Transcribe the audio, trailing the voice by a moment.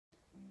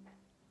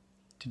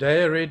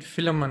Today I read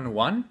Philemon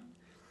 1,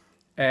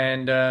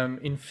 and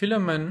in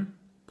Philemon,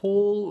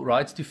 Paul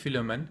writes to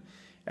Philemon,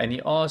 and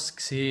he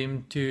asks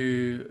him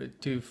to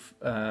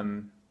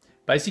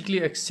basically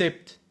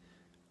accept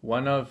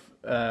one of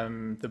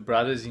the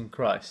brothers in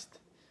Christ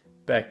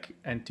back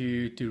and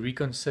to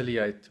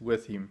reconciliate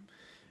with him.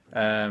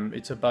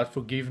 It's about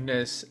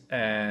forgiveness,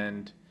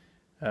 and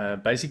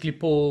basically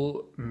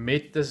Paul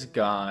met this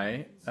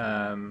guy,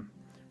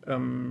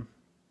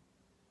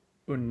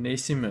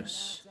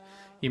 Onesimus.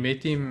 He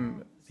met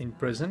him in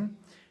prison,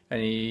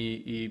 and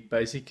he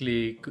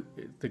basically,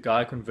 the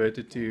guy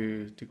converted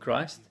to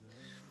Christ,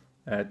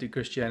 to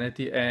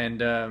Christianity,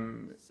 and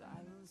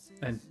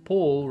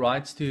Paul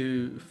writes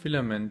to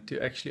Philemon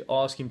to actually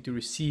ask him to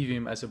receive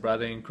him as a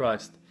brother in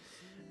Christ.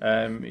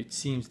 It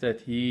seems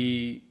that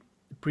he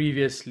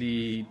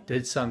previously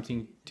did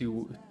something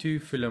to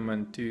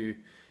Philemon to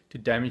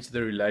damage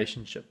the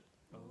relationship.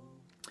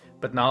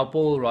 But now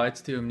Paul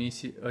writes to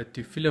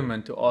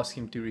Philemon to ask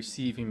him to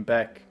receive him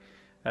back.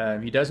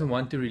 He doesn't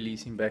want to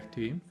release him back to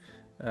him,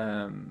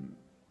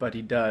 but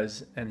he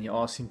does, and he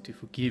asks him to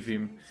forgive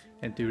him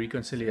and to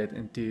reconcile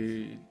and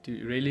to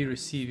really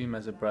receive him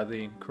as a brother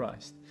in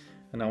Christ.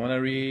 And I want to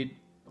read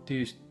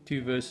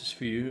two verses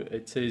for you.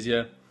 It says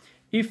here,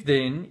 "If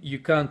then you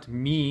count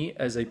me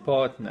as a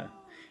partner,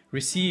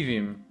 receive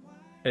him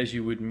as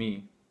you would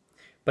me.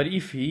 But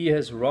if he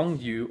has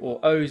wronged you or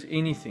owes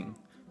anything,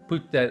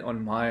 put that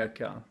on my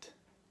account."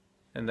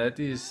 And that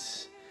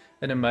is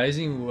an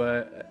amazing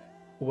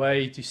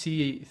way to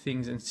see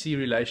things and see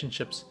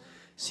relationships,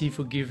 see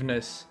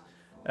forgiveness.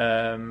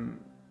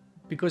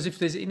 Because if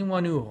there's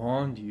anyone who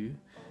harmed you,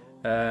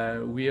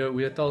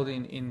 we are told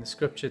in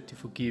Scripture to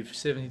forgive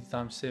 70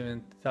 times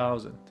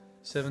 7,000.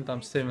 7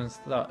 times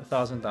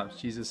 7,000 times,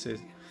 Jesus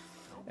says.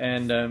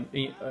 And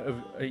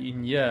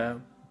in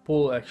here,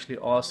 Paul actually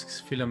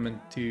asks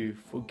Philemon to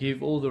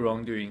forgive all the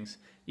wrongdoings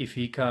if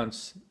he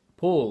counts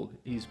Paul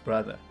his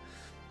brother.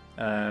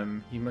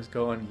 He must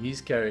go on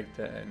his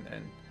character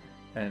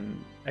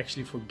and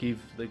actually forgive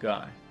the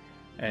guy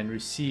and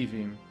receive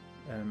him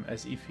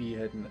as if he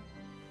had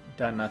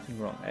done nothing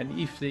wrong. And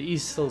if there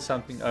is still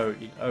something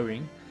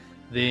owing,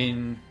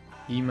 then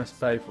he must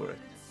pay for it.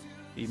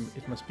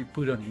 It must be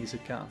put on his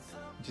account,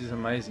 which is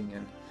amazing.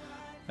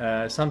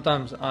 And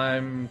sometimes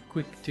I'm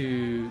quick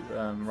to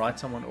write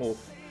someone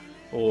off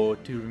or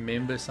to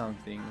remember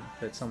something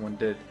that someone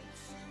did,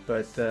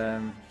 but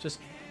just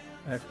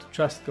have to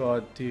trust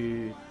God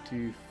to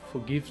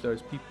forgive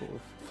those people,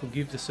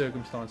 forgive the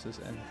circumstances,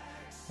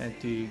 and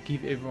to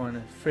give everyone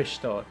a fresh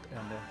start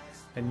and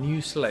a new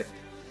slate.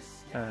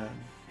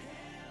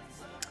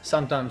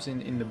 Sometimes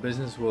in the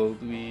business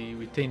world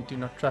we tend to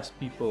not trust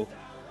people,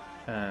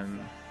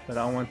 but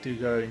I want to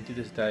go into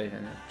this day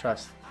and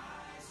trust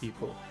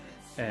people,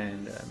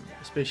 and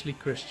especially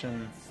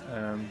Christian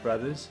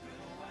brothers,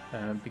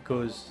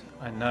 because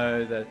I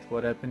know that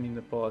what happened in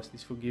the past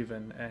is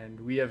forgiven, and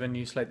we have a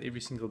new slate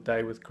every single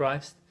day with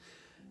Christ.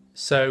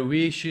 So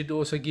we should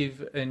also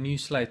give a new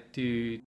slate to